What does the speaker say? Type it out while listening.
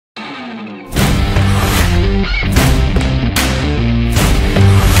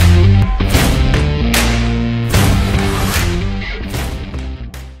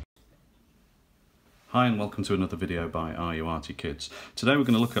Hi and welcome to another video by Are You Arty Kids. Today we're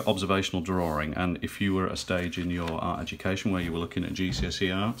going to look at observational drawing, and if you were at a stage in your art education where you were looking at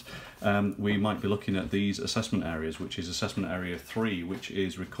GCSE art, we might be looking at these assessment areas, which is assessment area 3, which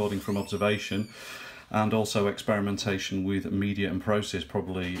is recording from observation and also experimentation with media and process,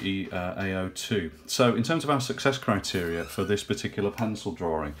 probably AO2. So in terms of our success criteria for this particular pencil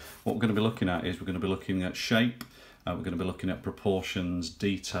drawing, what we're going to be looking at is we're going to be looking at shape, we're going to be looking at proportions,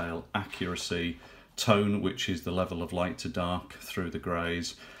 detail, accuracy, tone, which is the level of light to dark through the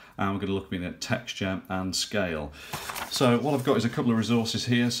greys, and we're going to look at texture and scale. So what I've got is a couple of resources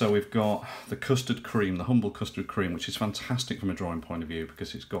here. So we've got the Custard Cream, the Humble Custard Cream, which is fantastic from a drawing point of view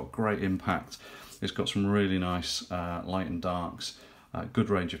because it's got great impact. It's got some really nice light and darks, good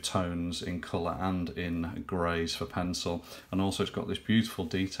range of tones in colour and in greys for pencil, and also it's got this beautiful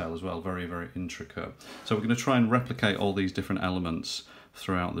detail as well, very, very intricate. So we're going to try and replicate all these different elements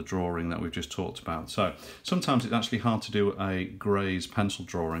throughout the drawing that we've just talked about. So sometimes it's actually hard to do a greys pencil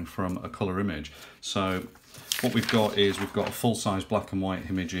drawing from a colour image. So what we've got is we've got a full-size black and white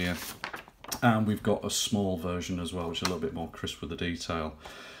image here, and we've got a small version as well, which is a little bit more crisp with the detail.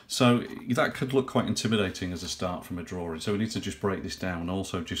 So that could look quite intimidating as a start from a drawing. So we need to just break this down and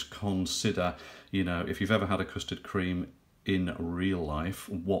also just consider, you know, if you've ever had a custard cream in real life,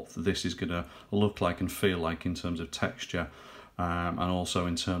 what this is going to look like and feel like in terms of texture, and also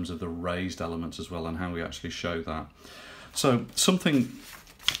in terms of the raised elements as well, and how we actually show that. So something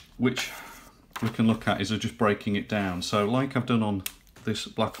which we can look at is just breaking it down. So like I've done on this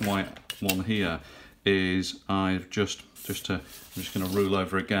black and white one here, is I'm just going to rule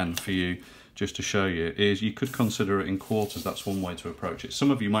over again for you just to show you, is you could consider it in quarters. That's one way to approach it. Some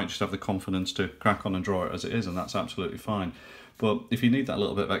of you might just have the confidence to crack on and draw it as it is, and that's absolutely fine. But if you need that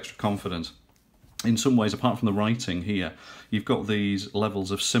little bit of extra confidence, in some ways, apart from the writing here, you've got these levels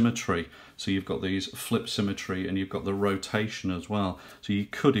of symmetry. So you've got these flip symmetry and you've got the rotation as well. So you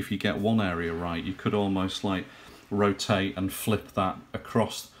could, if you get one area right, you could almost like rotate and flip that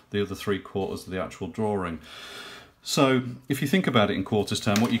across the other 3/4 of the actual drawing. So if you think about it in quarters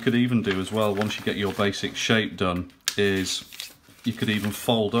term, what you could even do as well, once you get your basic shape done, is you could even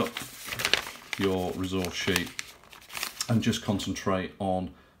fold up your resource sheet and just concentrate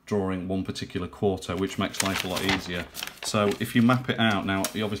on drawing one particular quarter, which makes life a lot easier. So if you map it out now,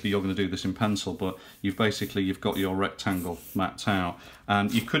 obviously you're going to do this in pencil, but you've got your rectangle mapped out,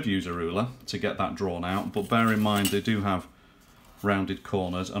 and you could use a ruler to get that drawn out, but bear in mind they do have rounded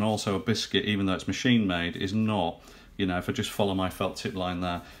corners, and also a biscuit, even though it's machine made, is not, you know, if I just follow my felt tip line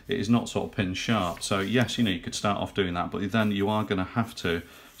there, it is not sort of pin sharp. So yes, you know, you could start off doing that, but then you are going to have to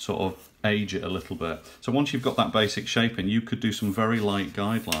sort of age it a little bit. So once you've got that basic shape in, you could do some very light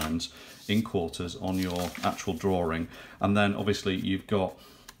guidelines in quarters on your actual drawing, and then obviously you've got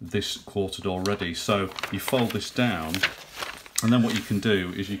this quartered already. So you fold this down, and then what you can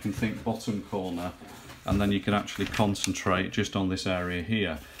do is you can think bottom corner, and then you can actually concentrate just on this area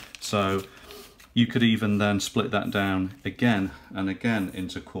here. So you could even then split that down again and again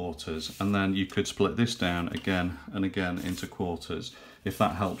into quarters, and then you could split this down again and again into quarters, if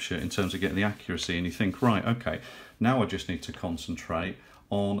that helps you in terms of getting the accuracy. And you think, right, okay, now I just need to concentrate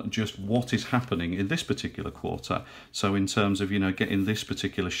on just what is happening in this particular quarter. So in terms of, you know, getting this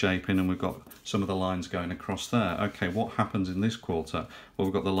particular shape in, and we've got some of the lines going across there. Okay, what happens in this quarter? Well,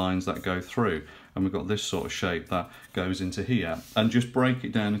 we've got the lines that go through, and we've got this sort of shape that goes into here, and just break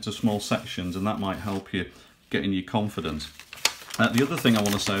it down into small sections, and that might help you getting your confidence. The other thing I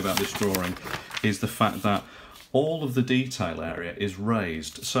want to say about this drawing is the fact that all of the detail area is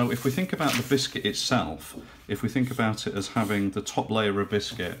raised. So if we think about the biscuit itself, if we think about it as having the top layer of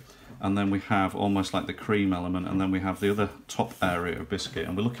biscuit, and then we have almost like the cream element, and then we have the other top area of biscuit,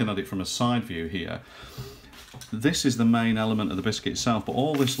 and we're looking at it from a side view here, this is the main element of the biscuit itself, but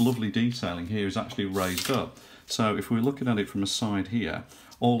all this lovely detailing here is actually raised up. So if we're looking at it from a side here,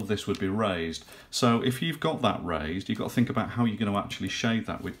 all of this would be raised. So if you've got that raised, you've got to think about how you're going to actually shade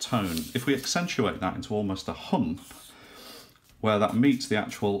that with tone. If we accentuate that into almost a hump, where that meets the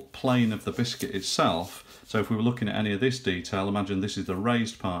actual plane of the biscuit itself, so if we were looking at any of this detail, imagine this is the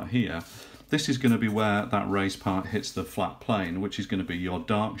raised part here, this is going to be where that raised part hits the flat plane, which is going to be your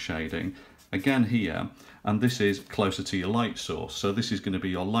dark shading, again here, and this is closer to your light source. So this is going to be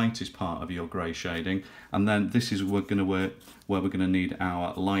your lightest part of your grey shading, and then this is where we're going to need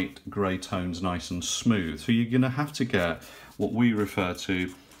our light grey tones nice and smooth. So you're going to have to get what we refer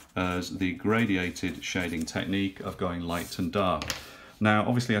to as the gradiated shading technique of going light and dark. Now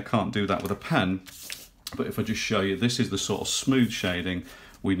obviously I can't do that with a pen, but if I just show you, this is the sort of smooth shading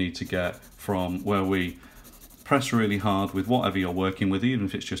we need to get from where we press really hard with whatever you're working with, even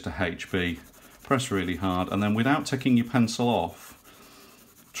if it's just a HB press really hard, and then without taking your pencil off,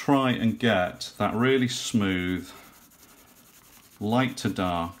 try and get that really smooth, light to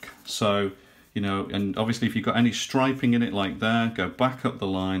dark. So, you know, and obviously if you've got any striping in it like there, go back up the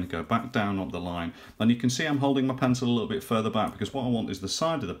line, go back down up the line. And you can see I'm holding my pencil a little bit further back because what I want is the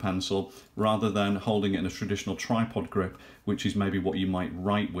side of the pencil rather than holding it in a traditional tripod grip, which is maybe what you might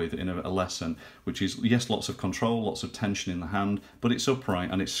write with in a lesson, which is, yes, lots of control, lots of tension in the hand, but it's upright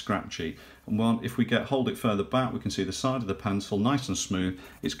and it's scratchy. And well, if we hold it further back, we can see the side of the pencil nice and smooth.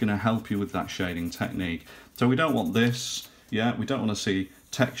 It's going to help you with that shading technique. So we don't want this, yeah, we don't want to see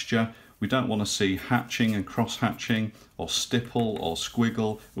texture. We don't want to see hatching and cross-hatching or stipple or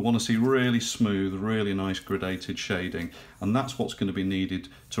squiggle. We want to see really smooth, really nice gradated shading, and that's what's going to be needed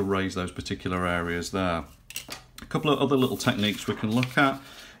to raise those particular areas there. A couple of other little techniques we can look at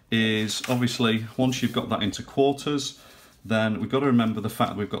is, obviously, once you've got that into quarters, then we've got to remember the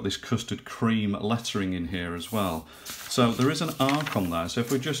fact that we've got this custard cream lettering in here as well. So there is an arc on there, so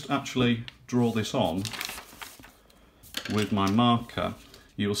if we just actually draw this on with my marker,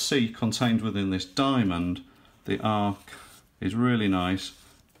 you'll see contained within this diamond, the arc is really nice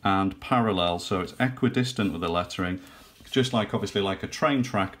and parallel, so it's equidistant with the lettering, just like obviously like a train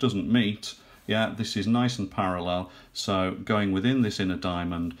track doesn't meet. Yeah, this is nice and parallel, so going within this inner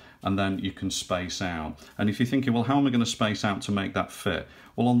diamond, and then you can space out. And if you're thinking, well, how am I going to space out to make that fit?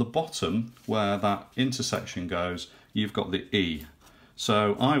 Well, on the bottom where that intersection goes, you've got the E.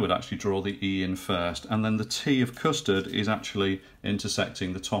 So I would actually draw the E in first, and then the T of custard is actually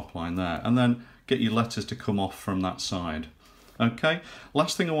intersecting the top line there, and then get your letters to come off from that side. Okay,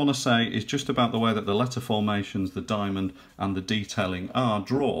 last thing I want to say is just about the way that the letter formations, the diamond and the detailing are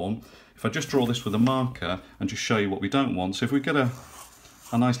drawn. If I just draw this with a marker and just show you what we don't want, so if we get a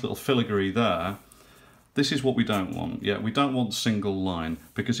nice little filigree there, this is what we don't want. Yeah, we don't want single line,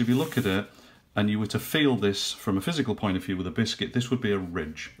 because if you look at it, and you were to feel this from a physical point of view with a biscuit, this would be a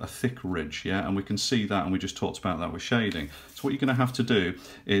ridge, a thick ridge, yeah? And we can see that, and we just talked about that with shading. So what you're going to have to do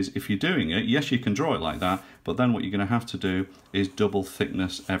is, if you're doing it, yes, you can draw it like that, but then what you're going to have to do is double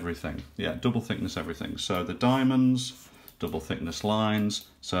thickness everything. Yeah, double thickness everything. So the diamonds, double thickness lines.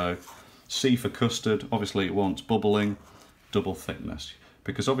 So C for custard, obviously it wants bubbling, double thickness.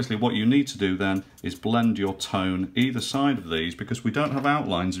 Because obviously what you need to do then is blend your tone either side of these, because we don't have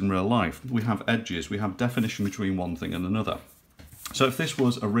outlines in real life. We have edges, we have definition between one thing and another. So if this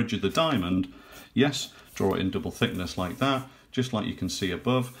was a ridge of the diamond, yes, draw it in double thickness like that, just like you can see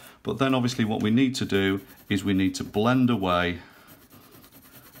above. But then obviously what we need to do is we need to blend away.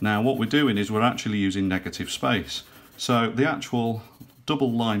 Now what we're doing is we're actually using negative space. So the actual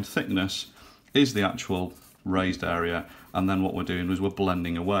double line thickness is the actual raised area, and then what we're doing is we're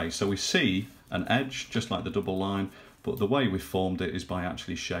blending away. So we see an edge just like the double line, but the way we formed it is by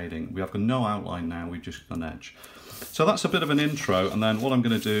actually shading. We have no outline now, we've just got an edge. So that's a bit of an intro, and then what I'm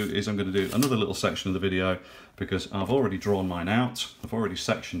going to do is I'm going to do another little section of the video, because I've already drawn mine out, I've already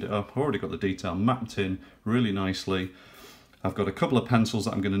sectioned it up, I've already got the detail mapped in really nicely. I've got a couple of pencils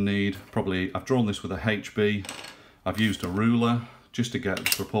that I'm going to need. Probably I've drawn this with a HB, I've used a ruler just to get the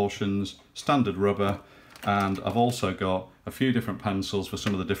proportions, standard rubber, and I've also got a few different pencils for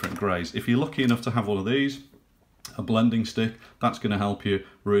some of the different greys. If you're lucky enough to have one of these, a blending stick, that's going to help you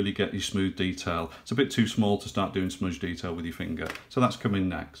really get your smooth detail. It's a bit too small to start doing smudge detail with your finger, so that's coming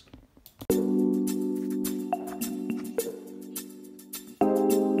next.